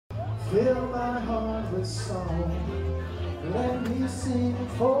Fill my heart with song. Let me sing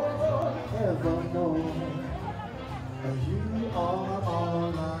forevermore. You are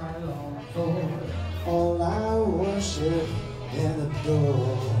all I long for, all I worship and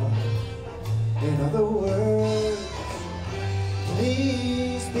adore. In other words,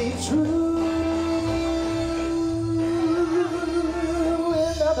 please be true.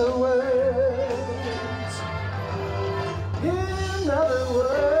 In other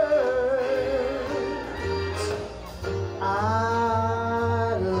words,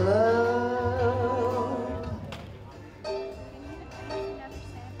 I love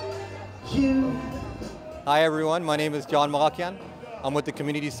you. Hi everyone, my name is John Malakian. I'm with the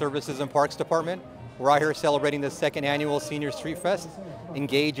Community Services and Parks Department. We're out here celebrating the second annual Senior Street Fest,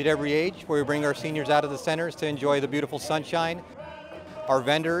 Engage at Every Age, where we bring our seniors out of the centers to enjoy the beautiful sunshine, our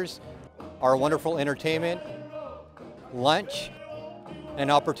vendors, our wonderful entertainment, lunch, and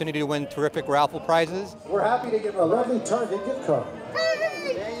an opportunity to win terrific raffle prizes. We're happy to give a lovely Target gift card.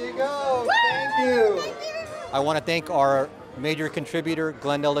 There you go, thank you. I want to thank our major contributor,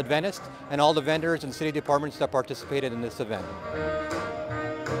 Glendale Adventist, and all the vendors and city departments that participated in this event.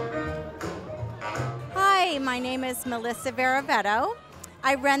 Hi, my name is Melissa Veravetto.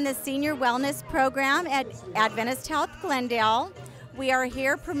 I run the Senior Wellness Program at Adventist Health Glendale. We are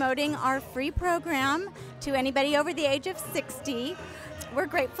here promoting our free program to anybody over the age of 60. We're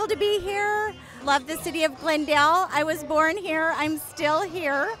grateful to be here. Love the city of Glendale. I was born here. I'm still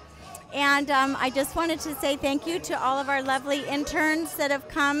here. And I just wanted to say thank you to all of our lovely interns that have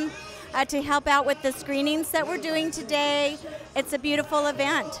come to help out with the screenings that we're doing today. It's a beautiful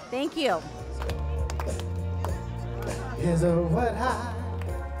event. Thank you. Is what I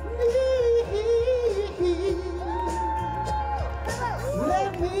need.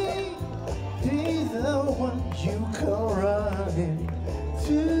 Let me be the one you come running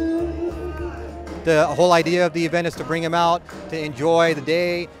to. The whole idea of the event is to bring them out, to enjoy the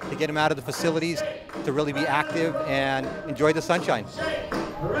day, to get them out of the facilities, to really be active and enjoy the sunshine.